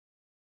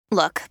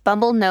Look,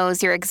 Bumble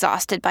knows you're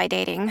exhausted by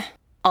dating.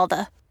 All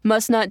the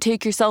must not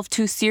take yourself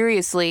too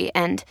seriously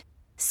and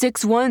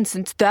 6'1"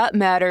 since that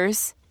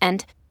matters.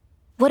 And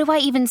what do I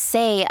even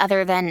say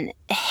other than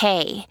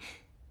hey?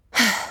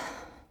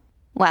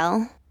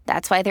 Well,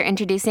 that's why they're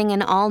introducing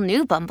an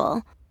all-new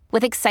Bumble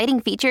with exciting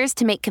features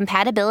to make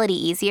compatibility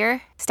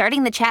easier,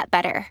 starting the chat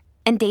better,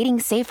 and dating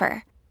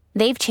safer.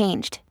 They've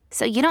changed,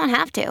 so you don't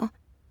have to.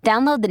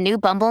 Download the new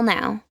Bumble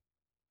now.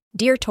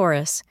 Dear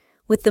Taurus,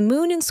 with the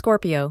moon in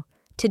Scorpio,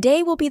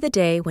 today will be the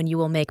day when you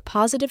will make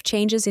positive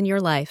changes in your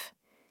life.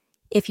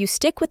 If you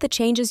stick with the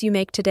changes you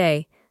make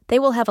today, they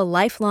will have a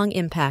lifelong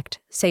impact,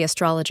 say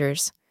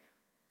astrologers.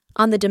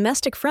 On the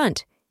domestic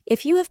front,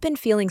 if you have been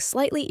feeling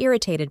slightly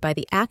irritated by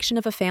the action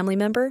of a family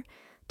member,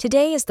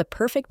 today is the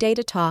perfect day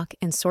to talk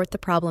and sort the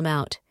problem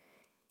out.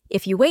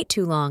 If you wait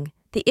too long,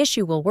 the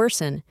issue will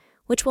worsen,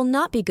 which will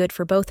not be good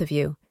for both of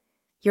you.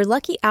 Your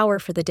lucky hour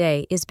for the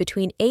day is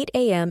between 8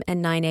 a.m.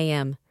 and 9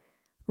 a.m.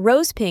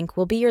 Rose pink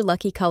will be your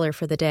lucky color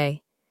for the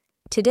day.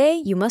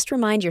 Today, you must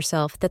remind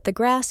yourself that the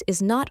grass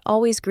is not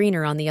always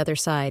greener on the other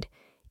side,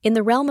 in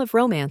the realm of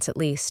romance at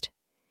least.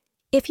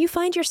 If you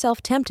find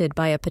yourself tempted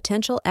by a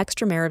potential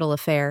extramarital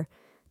affair,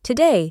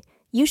 today,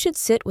 you should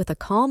sit with a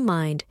calm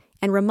mind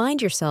and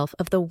remind yourself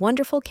of the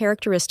wonderful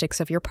characteristics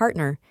of your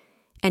partner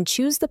and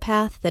choose the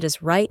path that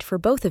is right for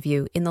both of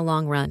you in the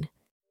long run.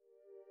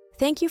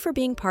 Thank you for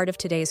being part of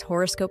today's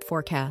horoscope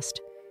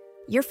forecast.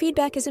 Your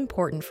feedback is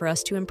important for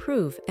us to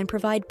improve and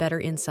provide better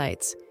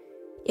insights.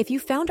 If you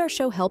found our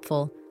show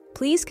helpful,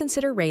 please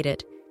consider rate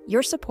it.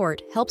 Your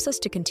support helps us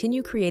to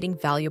continue creating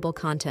valuable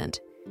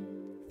content.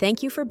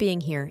 Thank you for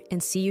being here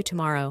and see you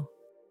tomorrow.